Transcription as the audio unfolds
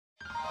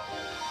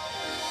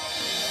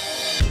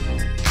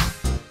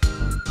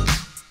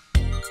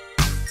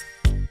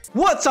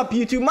What's up,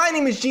 YouTube? My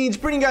name is Jeans,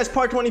 bringing you guys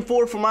part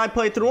 24 for my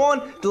playthrough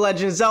on The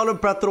Legend of Zelda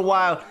Breath of the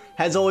Wild.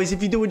 As always,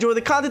 if you do enjoy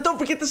the content, don't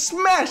forget to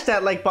smash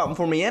that like button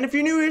for me. And if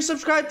you're new here,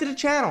 subscribe to the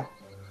channel.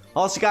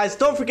 Also, guys,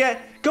 don't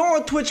forget, go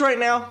on Twitch right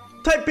now,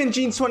 type in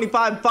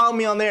Jeans25, follow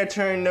me on there,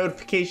 turn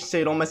notifications so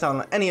you don't miss out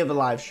on any of the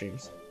live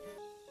streams.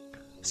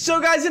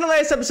 So, guys, in the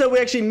last episode, we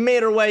actually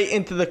made our way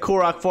into the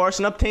Korok Forest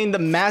and obtained the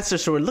Master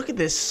Sword. Look at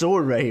this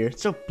sword right here.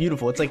 It's so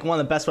beautiful. It's like one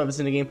of the best weapons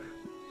in the game.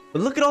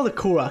 But look at all the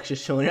Koroks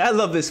just chilling here. I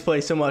love this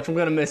place so much. I'm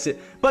going to miss it.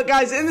 But,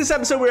 guys, in this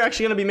episode, we're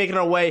actually going to be making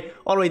our way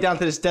all the way down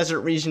to this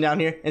desert region down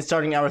here and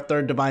starting our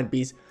third Divine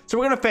Beast. So,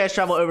 we're going to fast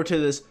travel over to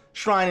this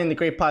shrine in the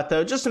Great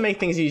Plateau just to make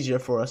things easier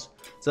for us.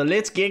 So,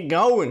 let's get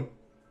going.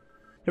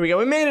 Here we go.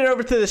 We made it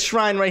over to this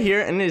shrine right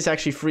here, and it is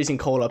actually freezing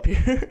cold up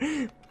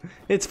here.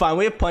 It's fine.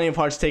 We have plenty of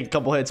hearts to take a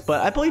couple hits,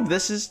 but I believe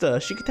this is the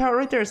Sheikah Tower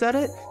right there. Is that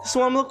it? This is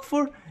what I'm looking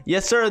for?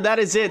 Yes, sir. That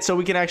is it. So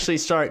we can actually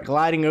start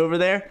gliding over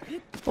there.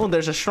 Oh,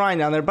 there's a shrine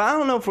down there, but I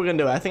don't know if we're going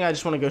to do it. I think I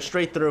just want to go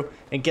straight through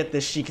and get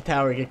this Sheikah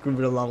Tower and get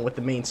grooved along with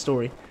the main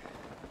story.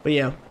 But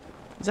yeah.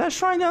 Is that a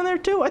shrine down there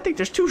too? I think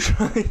there's two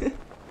shrines.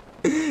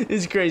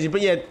 It's crazy.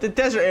 But yeah, the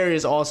desert area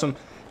is awesome.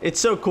 It's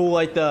so cool.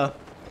 Like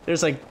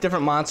there's like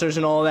different monsters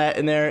and all that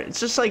in there. It's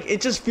just like,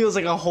 it just feels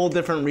like a whole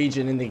different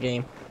region in the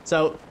game.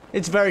 So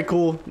it's very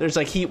cool. There's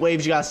like heat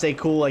waves. You gotta stay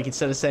cool, like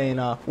instead of saying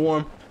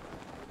warm.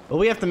 But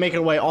we have to make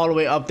our way all the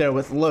way up there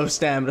with low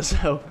stamina,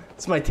 so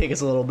this might take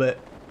us a little bit.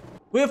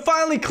 We have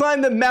finally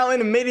climbed the mountain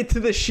and made it to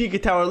the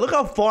Sheikah Tower. Look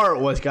how far it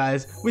was,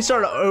 guys. We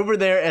started over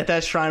there at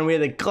that shrine. We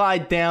had to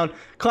glide down,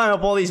 climb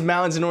up all these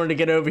mountains in order to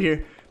get over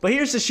here. But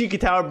here's the Sheikah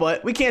Tower,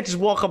 but we can't just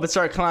walk up and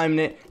start climbing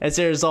it as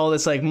there's all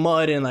this like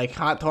mud and like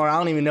hot tar. I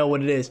don't even know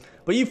what it is.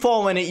 But you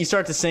fall in it, you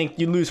start to sink,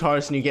 you lose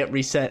hearts, and you get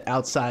reset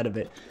outside of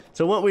it.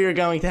 So what we are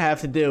going to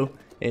have to do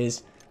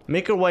is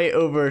make our way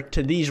over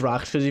to these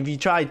rocks, because if you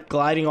try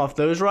gliding off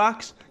those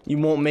rocks, you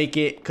won't make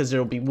it because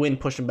there will be wind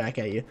pushing back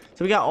at you.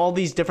 So we got all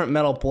these different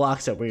metal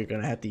blocks that we're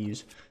going to have to use.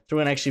 So we're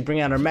going to actually bring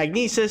out our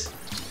magnesis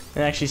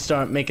and actually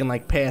start making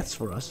like paths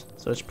for us.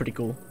 So it's pretty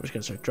cool. We're just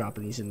going to start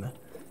dropping these in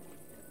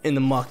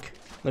the muck.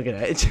 Look at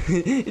that.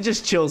 It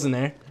just chills in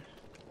there.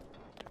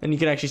 And you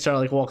can actually start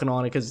like walking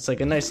on it because it's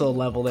like a nice little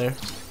level there.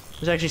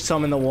 There's actually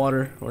some in the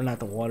water, or not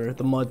the water,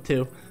 the mud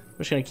too. I'm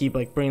just gonna keep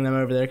like bringing them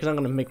over there because I'm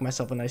gonna make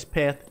myself a nice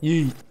path.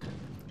 Yeet.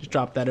 Just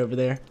drop that over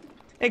there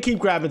and keep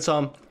grabbing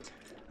some.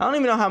 I don't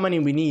even know how many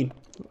we need.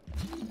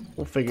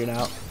 We'll figure it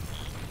out.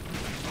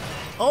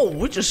 Oh,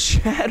 we're just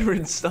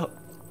shattering stuff.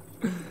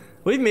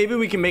 Wait, maybe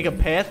we can make a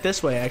path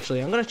this way.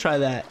 Actually, I'm gonna try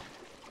that.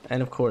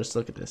 And of course,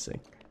 look at this thing.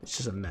 It's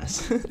just a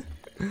mess.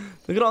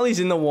 Look at all these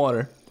in the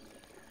water.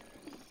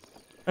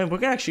 And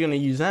we're actually gonna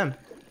use them.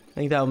 I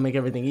think that will make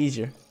everything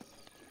easier.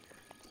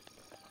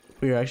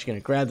 We are actually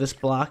gonna grab this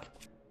block.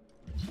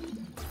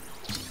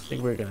 I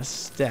think we're gonna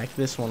stack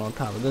this one on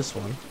top of this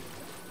one.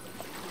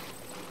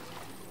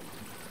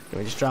 Can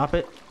we just drop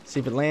it? See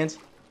if it lands?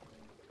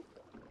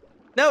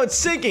 No, it's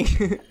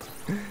sinking!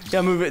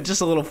 Gotta move it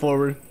just a little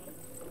forward.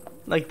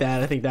 Like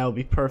that. I think that would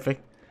be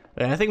perfect.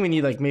 But I think we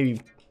need like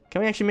maybe...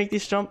 Can we actually make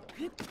these jump?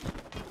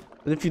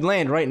 But if you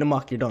land right in the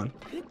muck, you're done.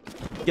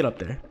 Get up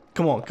there.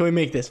 Come on, can we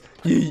make this?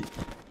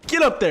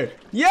 Get up there!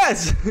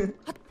 Yes!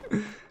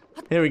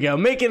 Here we go,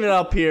 making it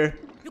up here.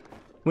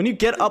 When you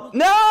get up...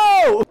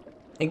 No!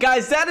 And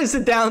guys, that is the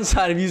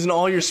downside of using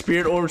all your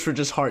spirit orbs for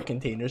just heart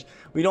containers.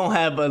 We don't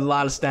have a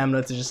lot of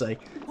stamina to just like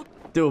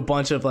do a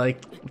bunch of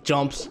like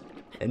jumps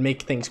and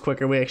make things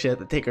quicker. We actually have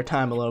to take our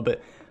time a little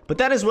bit. But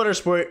that is what our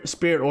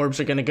spirit orbs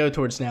are going to go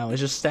towards now. Is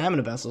just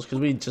stamina vessels, because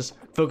we just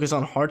focus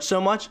on hearts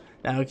so much.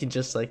 Now we can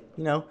just like,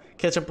 you know,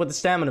 catch up with the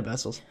stamina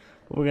vessels.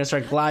 But we're going to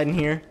start gliding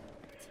here.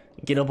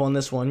 Get up on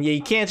this one. Yeah,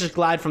 you can't just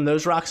glide from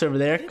those rocks over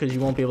there because you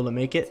won't be able to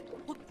make it.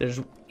 There's,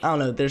 I don't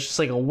know, there's just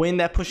like a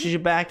wind that pushes you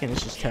back and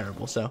it's just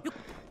terrible. So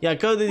yeah,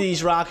 go to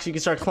these rocks. You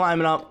can start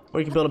climbing up or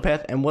you can build a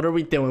path. And what are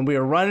we doing? We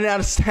are running out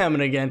of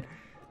stamina again.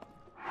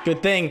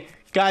 Good thing.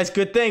 Guys,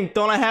 good thing.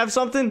 Don't I have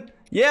something?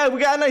 Yeah,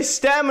 we got a nice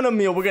stamina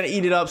meal. We're going to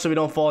eat it up so we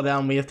don't fall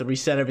down. We have to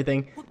reset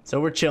everything.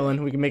 So we're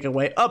chilling. We can make our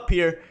way up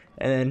here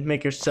and then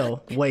make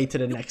ourselves way to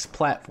the next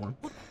platform.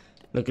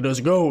 Look at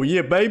us go.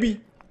 Yeah, baby.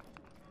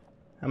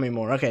 How many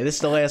more? Okay, this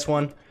is the last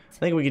one. I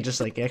think we could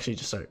just like actually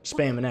just start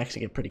spamming X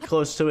and get pretty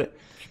close to it.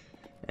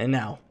 And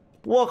now,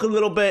 walk a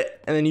little bit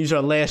and then use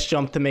our last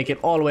jump to make it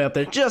all the way up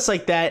there, just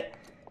like that.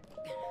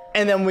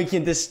 And then we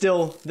can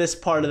distill this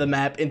part of the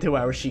map into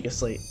our Sheikah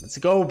Slate. Let's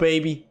go,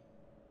 baby.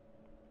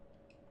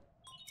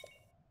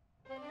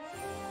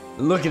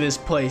 Look at this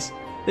place.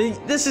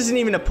 This isn't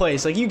even a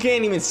place. Like, you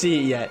can't even see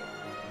it yet.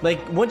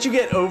 Like, once you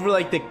get over,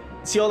 like,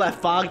 see all that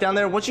fog down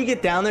there? Once you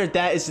get down there,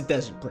 that is the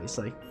desert place.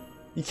 Like,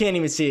 you can't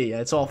even see it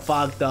yet. It's all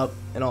fogged up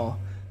and all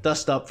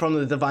dust up from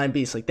the Divine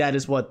Beast. Like, that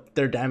is what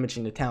they're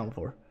damaging the town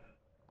for.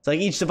 It's like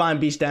each Divine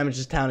Beast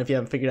damages the town if you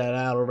haven't figured that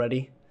out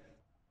already.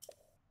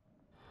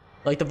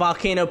 Like the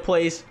volcano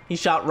place, he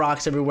shot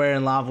rocks everywhere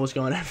and lava was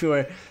going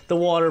everywhere. The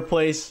water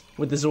place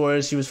with the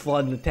Zoras, he was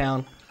flooding the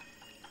town.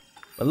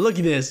 But look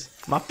at this.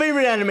 My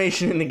favorite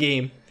animation in the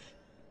game.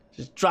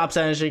 Just drops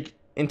out and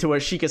into our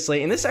Sheikah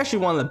Slate. And this is actually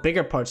one of the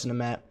bigger parts of the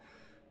map.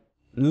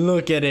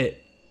 Look at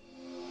it.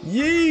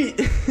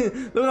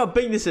 Yeet! Look how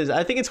big this is.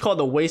 I think it's called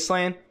the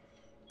Wasteland,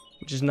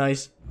 which is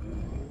nice.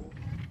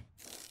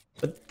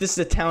 But this is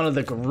the town of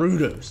the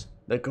Gerudos.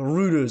 The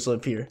Gerudos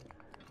live here.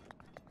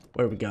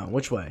 Where are we going?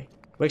 Which way?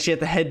 We actually have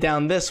to head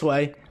down this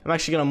way. I'm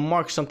actually going to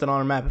mark something on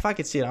our map. If I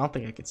could see it, I don't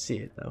think I could see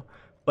it though.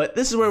 But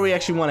this is where we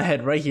actually want to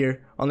head, right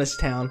here on this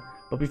town.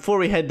 But before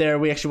we head there,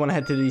 we actually want to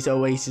head to these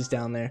oases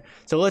down there.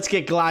 So let's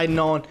get gliding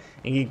on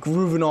and get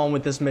grooving on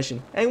with this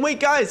mission. And wait,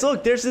 guys,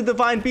 look, there's the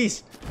divine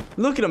beast.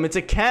 Look at him, it's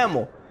a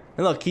camel.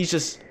 And look, he's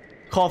just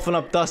coughing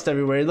up dust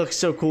everywhere. He looks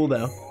so cool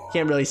though.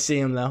 Can't really see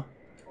him though.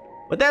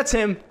 But that's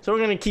him. So we're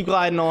going to keep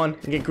gliding on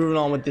and get grooving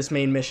on with this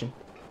main mission.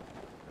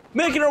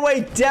 Making our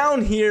way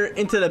down here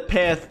into the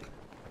path,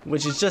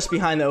 which is just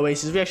behind the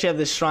oasis. We actually have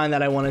this shrine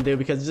that I want to do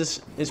because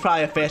this is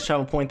probably a fast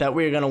travel point that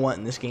we're going to want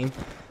in this game.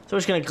 So we're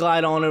just going to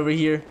glide on over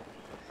here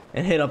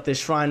and hit up this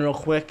shrine real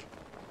quick.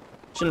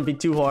 Shouldn't be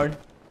too hard,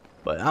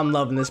 but I'm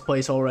loving this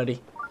place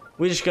already.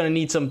 We're just going to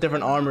need some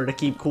different armor to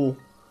keep cool.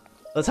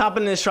 Let's hop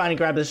into this shrine and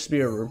grab this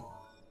spirit room.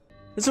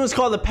 This one's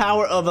called the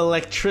power of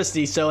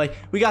electricity. So like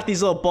we got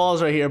these little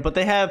balls right here, but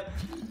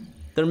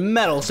they're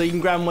metal, so you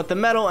can grab them with the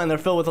metal and they're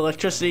filled with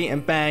electricity,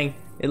 and bang,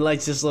 it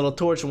lights this little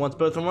torch. And once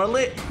both of them are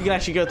lit, you can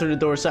actually go through the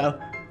door.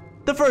 So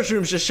the first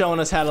room's just showing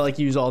us how to like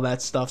use all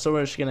that stuff. So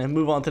we're just gonna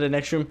move on to the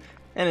next room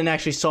and then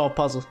actually solve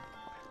puzzles.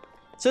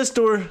 So this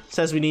door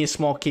says we need a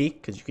small key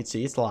because you can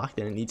see it's locked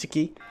and it needs a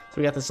key. So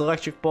we got this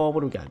electric ball.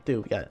 What do we got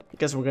to do? I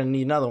guess we're gonna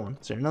need another one.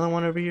 Is there another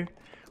one over here?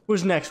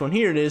 Where's the next one?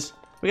 Here it is.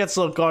 We got this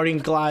little guardian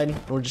glide,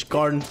 or just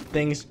guarding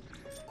things.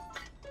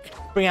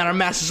 Bring out our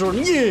master sword.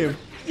 Yeah!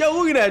 Yo,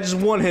 look at that. Just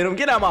one hit him.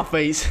 Get out of my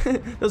face.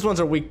 Those ones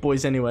are weak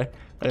boys anyway.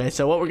 Okay,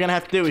 so what we're going to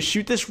have to do is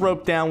shoot this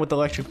rope down with the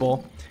electric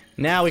ball.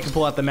 Now we can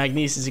pull out the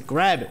magnesis and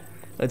grab it.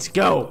 Let's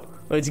go.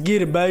 Let's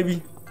get it,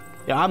 baby.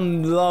 Yeah,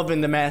 I'm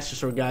loving the master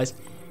sword, guys.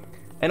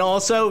 And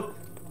also,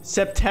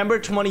 September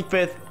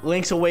 25th,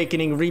 Link's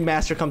Awakening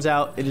Remaster comes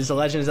out. It is a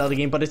Legend of Zelda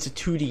game, but it's a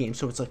 2D game,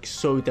 so it's like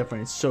so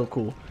different. It's so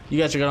cool. You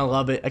guys are gonna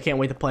love it. I can't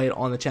wait to play it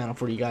on the channel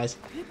for you guys.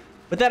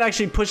 But that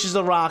actually pushes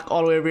the rock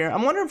all the way over here.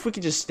 I'm wondering if we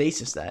could just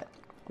stasis that.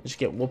 Just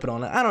get whooping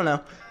on it. I don't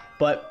know.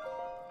 But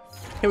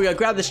here we go.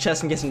 Grab this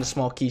chest and get some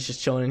small keys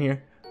just chilling in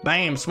here.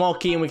 Bam! Small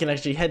key, and we can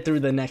actually head through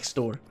the next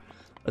door.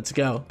 Let's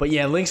go. But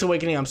yeah, Link's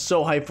Awakening, I'm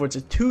so hyped for it.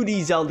 It's a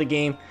 2D Zelda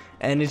game,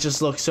 and it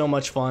just looks so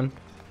much fun.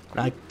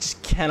 I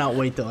just cannot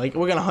wait to, like,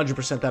 we're gonna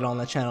 100% that on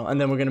the channel,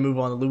 and then we're gonna move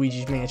on to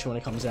Luigi's Mansion when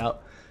it comes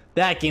out.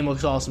 That game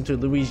looks awesome too,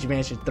 Luigi's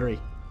Mansion 3.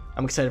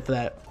 I'm excited for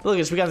that. Look at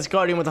this, we got this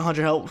guardian with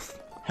 100 health.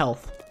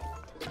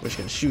 We're just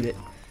gonna shoot it.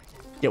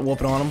 Get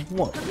whooping on him.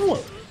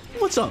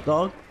 What's up,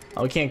 dog?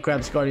 Oh, we can't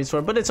grab this guardian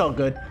sword, but it's all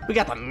good. We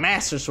got the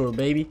master sword,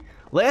 baby.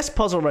 Last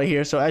puzzle right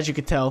here, so as you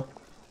can tell,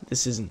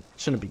 this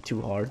shouldn't be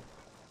too hard.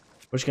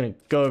 We're just gonna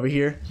go over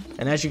here,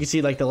 and as you can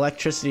see, like, the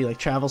electricity, like,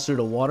 travels through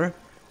the water.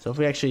 So if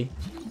we actually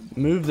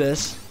move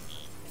this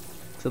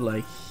to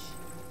like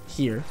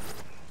here,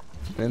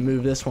 and then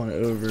move this one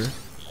over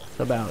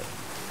to about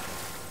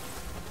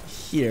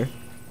here,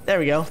 there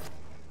we go,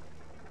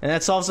 and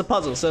that solves the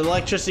puzzle. So the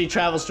electricity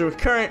travels through a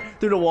current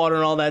through the water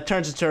and all that,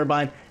 turns a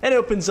turbine, and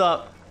opens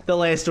up the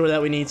last door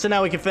that we need. So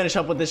now we can finish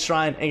up with this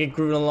shrine and get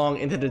grooving along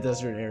into the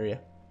desert area.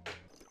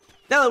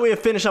 Now that we have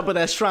finished up with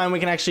that shrine, we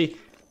can actually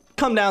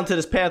come down to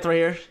this path right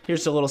here.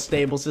 Here's the little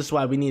stables. This is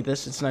why we need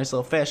this. It's a nice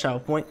little fast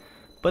travel point.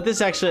 But this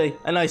is actually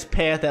a nice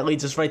path that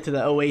leads us right to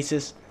the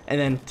oasis and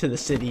then to the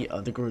city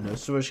of the Gerudo.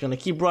 So we're just going to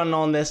keep running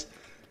on this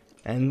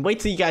and wait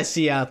till you guys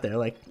see out there.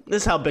 Like,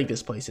 this is how big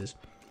this place is.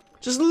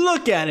 Just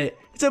look at it.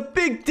 It's a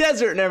big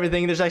desert and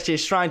everything. There's actually a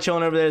shrine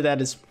chilling over there.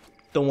 That is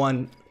the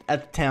one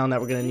at the town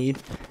that we're going to need.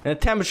 And the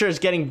temperature is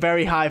getting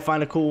very high.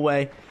 Find a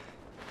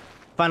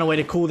way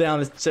to cool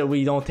down so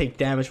we don't take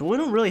damage. But we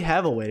don't really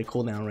have a way to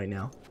cool down right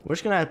now. We're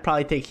just going to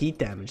probably take heat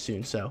damage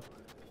soon, so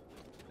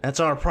that's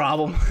our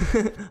problem.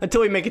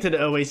 Until we make it to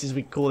the oasis,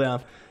 we can cool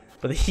down.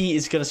 But the heat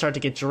is gonna start to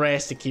get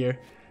drastic here.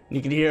 And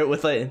you can hear it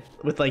with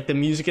like the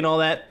music and all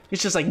that.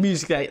 It's just like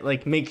music that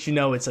like makes you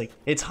know it's like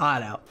it's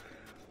hot out.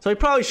 So we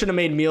probably should have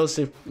made meals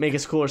to make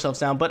us cool ourselves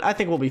down, but I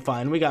think we'll be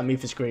fine. We got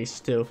Mephi's Grace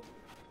too.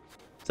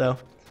 So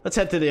let's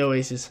head to the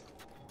oasis.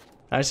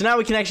 Alright, so now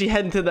we can actually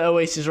head into the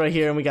oasis right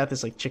here, and we got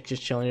this like chick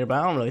just chilling here, but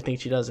I don't really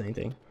think she does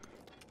anything.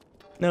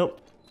 Nope.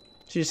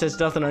 She just says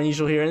nothing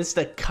unusual here, and it's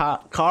the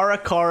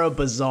Kara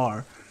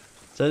Bazaar.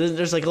 So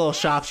there's like little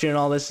shops here and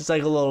all this. It's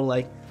like a little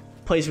like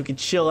place we could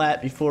chill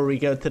at before we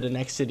go to the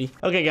next city.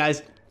 Okay,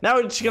 guys. Now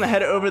we're just gonna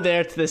head over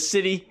there to the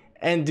city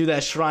and do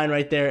that shrine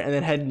right there, and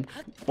then head.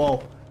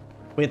 Well,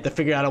 we have to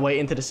figure out a way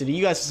into the city.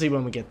 You guys will see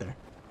when we get there.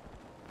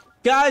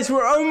 Guys,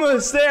 we're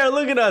almost there.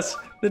 Look at us.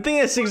 The thing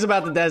that stinks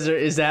about the desert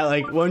is that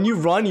like when you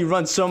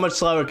run so much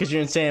slower because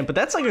you're in sand. But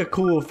that's like a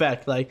cool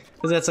effect, like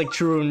because that's like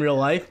true in real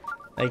life,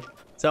 like.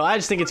 So I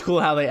just think it's cool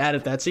how they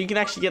added that. So you can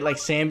actually get like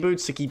sand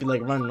boots to keep you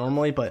like running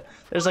normally, but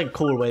there's like a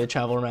cooler way to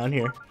travel around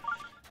here.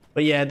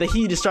 But yeah, the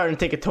heat is starting to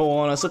take a toll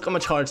on us. Look how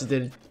much hearts it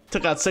did.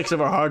 Took out 6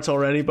 of our hearts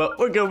already, but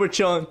we're good, we're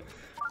chilling.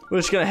 We're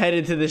just gonna head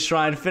into this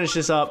shrine, finish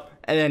this up,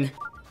 and then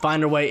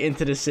find our way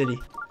into the city.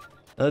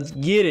 Let's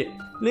get it.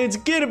 Let's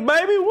get it,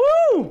 baby.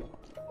 Woo!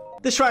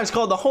 This shrine is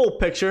called the Whole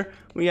Picture.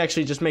 We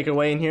actually just make our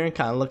way in here and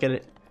kind of look at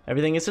it.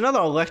 Everything. It's another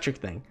electric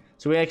thing.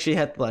 So we actually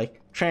had to like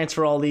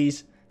transfer all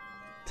these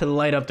to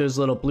light up those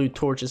little blue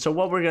torches. So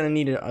what we're gonna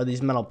need are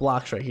these metal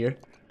blocks right here.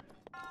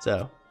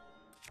 So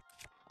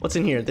what's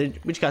in here? We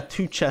just got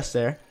 2 chests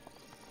there.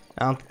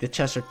 I don't think the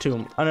chests are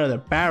 2. Oh no, they're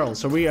barrels.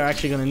 So we are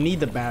actually gonna need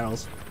the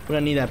barrels. We're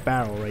gonna need that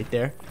barrel right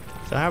there.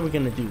 So how are we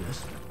gonna do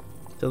this?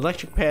 The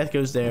electric path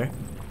goes there.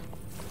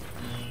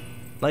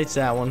 Lights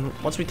that one.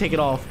 Once we take it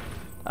off,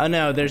 oh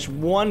no, there's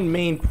one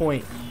main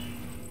point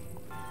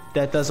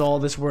that does all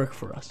this work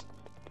for us.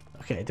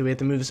 Okay, do we have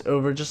to move this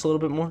over just a little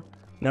bit more?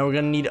 Now we're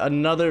gonna need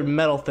another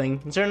metal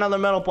thing. Is there another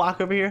metal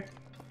block over here?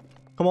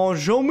 Come on,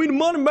 show me the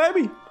money,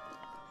 baby.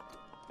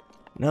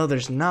 No,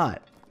 there's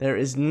not. There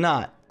is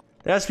not.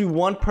 There has to be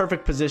one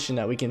perfect position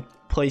that we can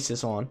place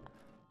this on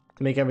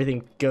to make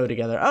everything go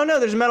together. Oh no,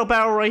 there's a metal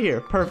barrel right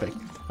here. Perfect.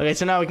 Okay,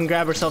 so now we can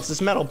grab ourselves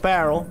this metal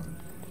barrel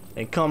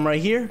and come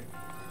right here.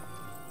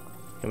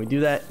 Can we do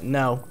that?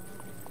 No.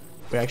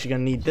 We're actually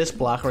gonna need this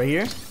block right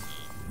here.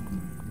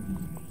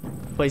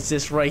 Place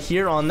this right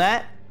here on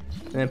that,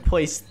 and then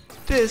place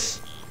this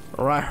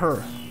right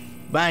here.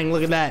 Bang,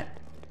 look at that.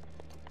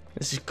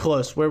 This is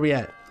close. Where are we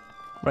at?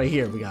 Right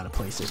here, we gotta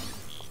place it.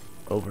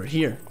 Over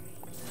here.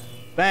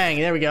 Bang,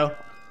 there we go.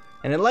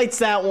 And it lights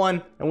that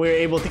one, and we're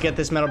able to get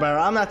this metal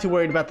barrel. I'm not too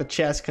worried about the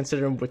chest,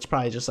 considering it's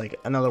probably just like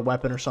another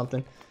weapon or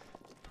something.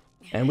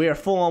 And we are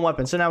full on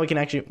weapons, so now we can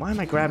actually... Why am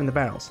I grabbing the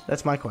barrels?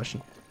 That's my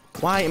question.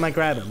 Why am I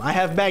grabbing them? I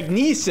have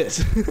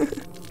magnesis.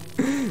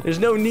 There's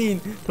no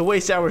need to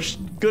waste our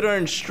good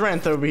earned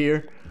strength over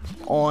here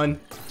on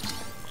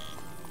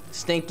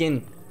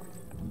stinking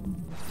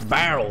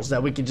barrels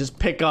that we can just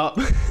pick up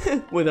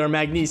with our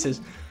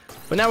magnesis.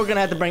 But now we're gonna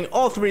have to bring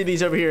all 3 of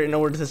these over here in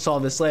order to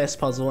solve this last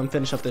puzzle and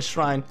finish up this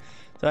shrine.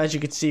 So as you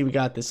can see, we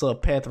got this little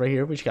path right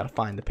here. We just gotta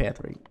find the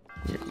path right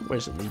here.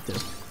 Where's it lead to?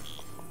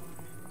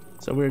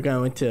 So we're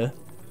going to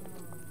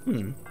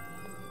we're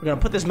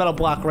gonna put this metal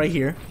block right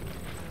here.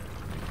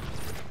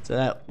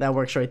 So that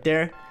works right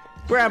there.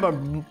 Grab a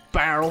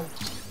barrel.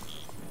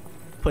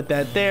 Put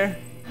that there.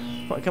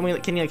 Can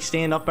you like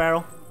stand up,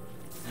 barrel?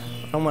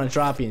 I don't want to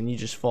drop you and you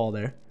just fall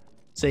there.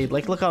 Say,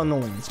 like, look how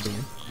annoying it's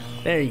being.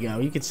 There you go.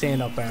 You can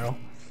stand up, barrel.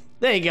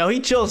 There you go. He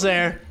chills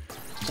there.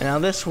 And now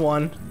this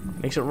one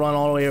makes it run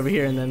all the way over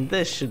here, and then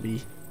this should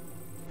be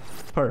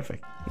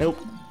perfect. Nope.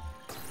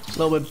 A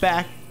little bit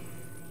back.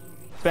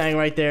 Bang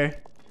right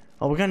there.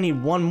 Oh, we're gonna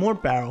need one more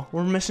barrel.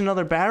 We're missing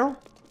another barrel?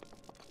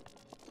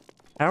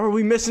 How are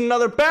we missing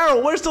another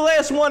barrel? Where's the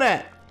last one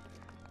at?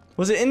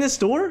 Was it in this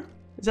door?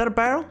 Is that a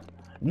barrel?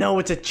 No,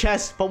 it's a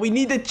chest, but we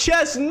need the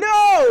chest.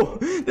 No!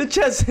 The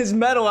chest is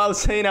metal. I was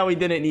saying how we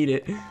didn't need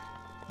it.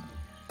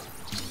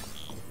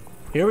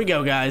 Here we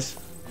go, guys.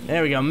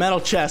 There we go. Metal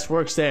chest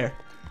works there.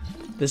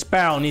 This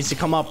barrel needs to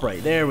come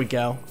upright. There we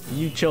go.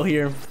 You chill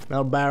here,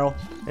 metal barrel,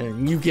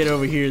 and you get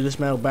over here. This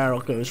metal barrel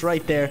goes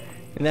right there,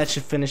 and that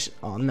should finish.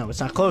 Oh, no,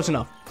 it's not close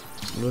enough.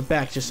 Move it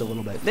back just a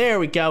little bit. There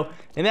we go.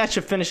 And that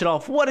should finish it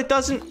off. What, it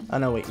doesn't? Oh,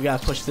 no, wait. We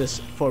gotta push this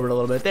forward a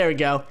little bit. There we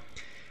go.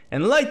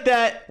 And like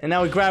that. And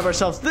now we grab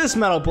ourselves this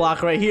metal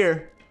block right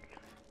here.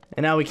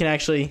 And now we can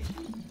actually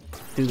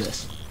do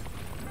this.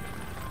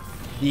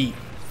 Yeet.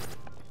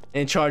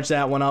 And charge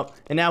that one up.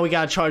 And now we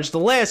gotta charge the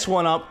last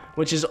one up,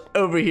 which is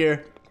over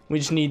here. We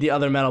just need the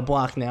other metal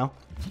block now.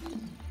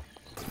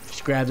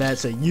 Just grab that,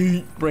 say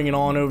yeet, bring it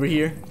on over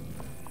here.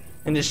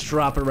 And just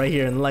drop it right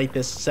here and light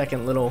this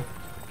second little,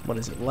 what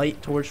is it,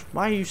 light torch?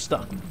 Why are you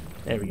stuck?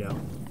 There we go.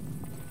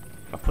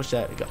 I'll push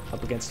that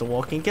up against the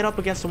wall. Can you get up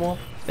against the wall?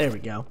 There we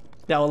go.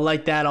 That will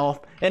light that off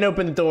and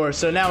open the door.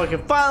 So now we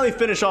can finally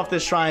finish off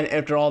this shrine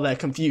after all that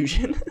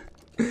confusion.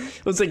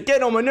 It was like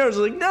getting on my nerves.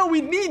 I was like, no,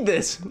 we need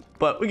this.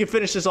 But we can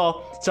finish this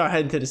all. Start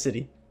heading to the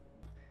city.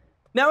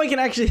 Now we can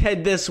actually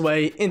head this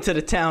way into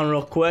the town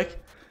real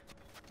quick.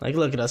 Like,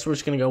 look at us. We're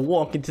just going to go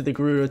walk into the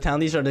Gerudo town.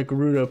 These are the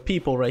Gerudo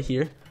people right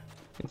here.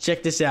 And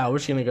check this out. We're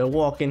just going to go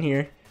walk in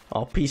here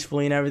all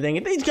peacefully and everything.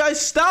 And these guys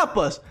stop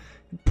us.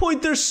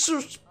 Point their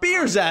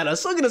spears at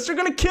us. Look at us. They're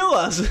going to kill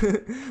us.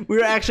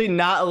 We are actually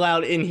not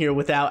allowed in here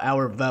without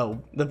our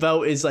voe. The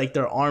voe is like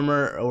their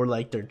armor or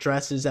like their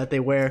dresses that they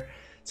wear.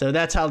 So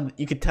that's how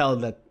you could tell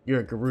that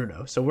you're a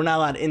Gerudo. So we're not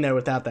allowed in there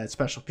without that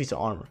special piece of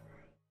armor.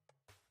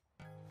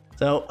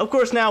 So, of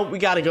course, now we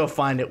got to go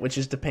find it, which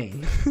is the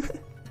pain.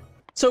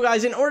 So,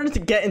 guys, in order to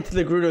get into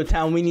the Gerudo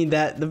town, we need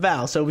the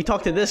vow. So we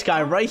talked to this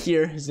guy right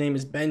here. His name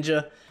is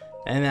Benja.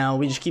 And now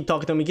we just keep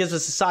talking to him. He gives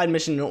us a side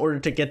mission in order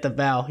to get the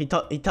vow. He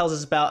tells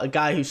us about a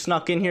guy who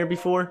snuck in here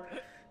before.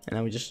 And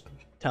then we just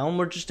tell him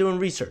we're just doing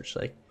research.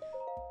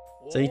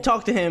 So you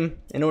talk to him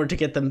in order to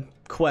get the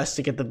quest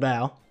to get the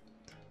vow.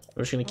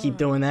 We're just going to keep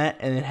doing that.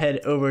 And then head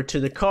over to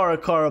the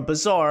Kara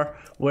Bazaar,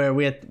 where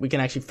we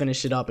can actually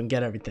finish it up and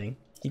get everything.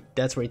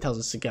 That's where he tells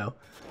us to go.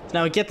 So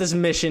now we get this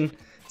mission.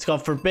 It's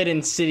called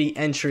Forbidden City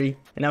Entry.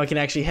 And now we can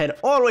actually head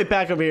all the way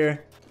back over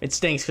here. It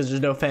stinks because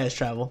there's no fast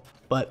travel.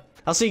 But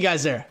I'll see you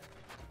guys there.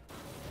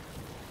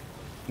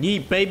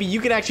 Yeet, baby.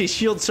 You can actually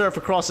shield surf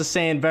across the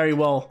sand very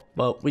well.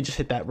 Well, we just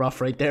hit that rough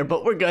right there,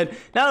 but we're good.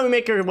 Now that we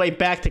make our way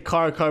back to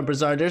Car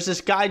Bazaar, there's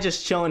this guy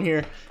just chilling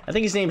here. I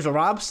think his name's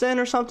Robson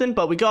or something,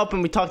 but we go up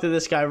and we talk to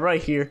this guy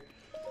right here.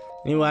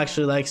 And he will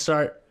actually, like,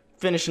 start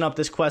finishing up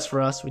this quest for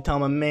us. We tell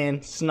him a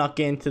man snuck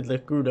into the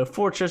Gerudo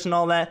Fortress and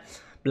all that.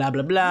 Blah,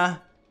 blah, blah.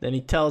 Then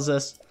he tells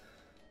us...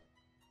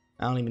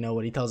 I don't even know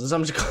what he tells us.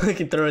 I'm just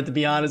clicking through it, to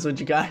be honest with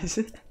you guys.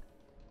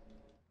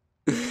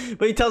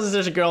 But he tells us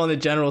there's a girl in the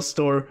general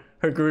store,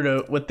 her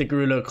Gerudo, with the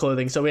Gerudo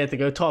clothing. So we have to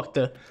go talk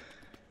to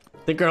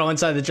the girl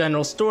inside the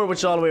general store, which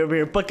is all the way over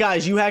here. But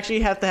guys, you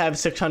actually have to have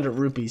 600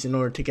 rupees in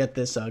order to get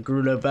this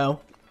Gerudo bow.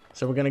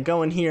 So we're going to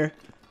go in here,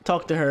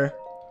 talk to her.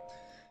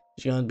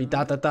 She's going to be ...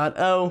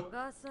 Oh.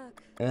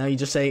 And now you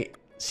just say,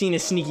 seen a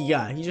sneaky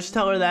guy. You just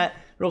tell her that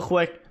real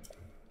quick.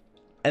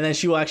 And then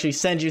she will actually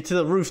send you to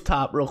the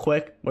rooftop real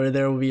quick, where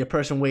there will be a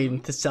person waiting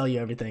to sell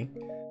you everything,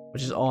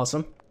 which is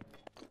awesome.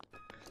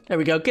 There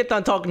we go. Get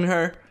done talking to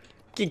her.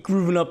 Get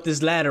grooving up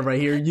this ladder right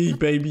here. Yee,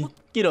 baby.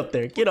 Get up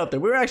there. Get up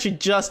there. We were actually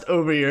just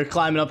over here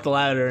climbing up the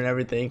ladder and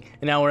everything.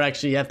 And now we're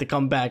actually have to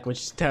come back, which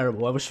is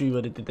terrible. I wish we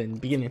would have did that in the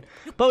beginning.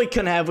 But we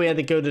couldn't have. We had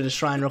to go to the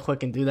shrine real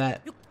quick and do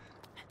that.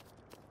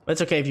 But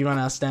it's okay if you run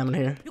out of stamina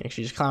here. You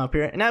actually just climb up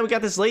here. And now we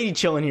got this lady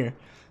chilling here.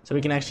 So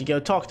we can actually go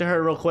talk to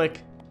her real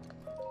quick.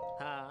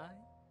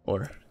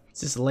 Or,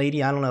 is this a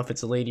lady? I don't know if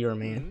it's a lady or a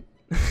man.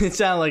 It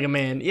sounded like a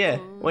man. Yeah.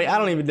 Wait, I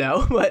don't even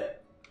know.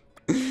 But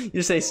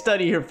you say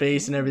study her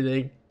face and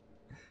everything.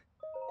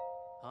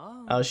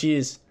 Oh, she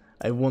is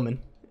a woman.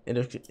 It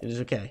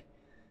is okay.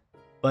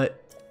 But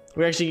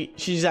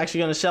she's actually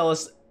going to sell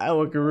us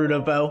our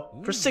Gerudo bow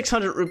for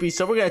 600 rupees.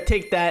 So we're going to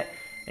take that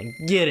and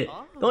get it.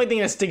 The only thing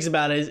that stinks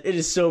about it is it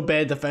is so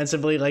bad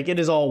defensively. Like, it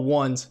is all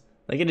ones.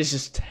 Like, it is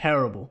just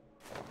terrible.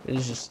 It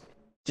is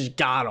just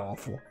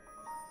god-awful.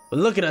 But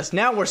look at us.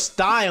 Now we're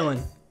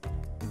styling.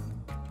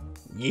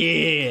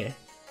 Yeah.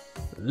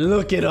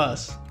 Look at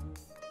us.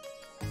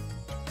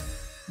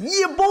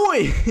 Yeah,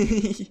 boy.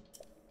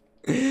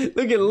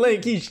 Look at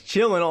Link. He's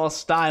chilling, all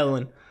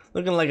styling.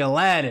 Looking like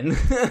Aladdin.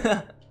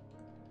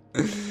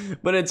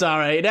 But it's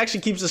alright. It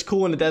actually keeps us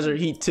cool in the desert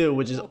heat, too,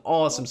 which is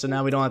awesome. So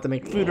now we don't have to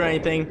make food or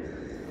anything.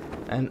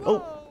 And,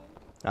 oh.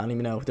 I don't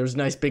even know. There was a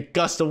nice big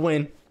gust of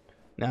wind.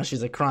 Now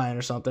she's like crying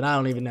or something. I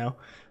don't even know.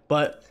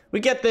 But we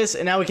get this,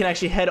 and now we can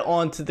actually head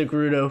on to the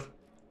Gerudo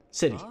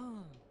City.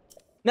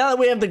 Now that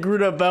we have the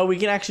Gerudo bow, we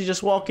can actually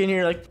just walk in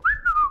here like,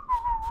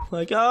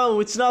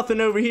 oh, it's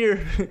nothing over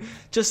here.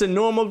 Just a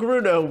normal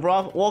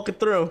Gerudo walking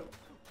through.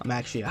 I'm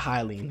actually a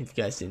Hylian, if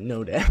you guys didn't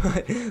know that.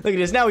 Look at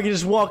this. Now we can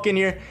just walk in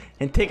here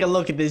and take a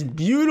look at this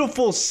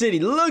beautiful city.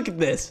 Look at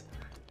this.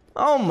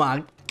 Oh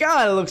my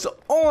god, it looks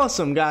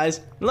awesome,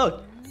 guys.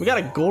 Look. We got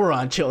a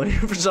Goron chilling here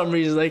for some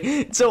reason. Like,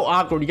 it's so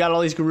awkward. You got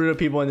all these Gerudo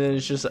people and then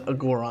it's just a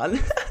Goron.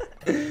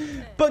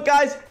 But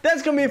guys,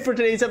 that's gonna be it for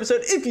today's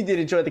episode. If you did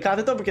enjoy the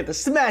content, don't forget to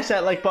smash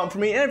that like button for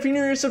me. And if you're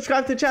new here,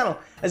 subscribe to the channel.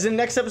 As in the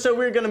next episode,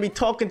 we're gonna be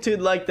talking to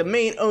like the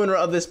main owner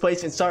of this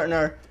place and starting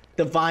our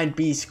Divine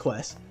Beast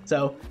quest.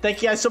 So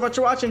thank you guys so much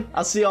for watching.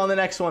 I'll see you all in the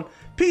next one.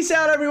 Peace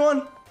out,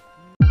 everyone.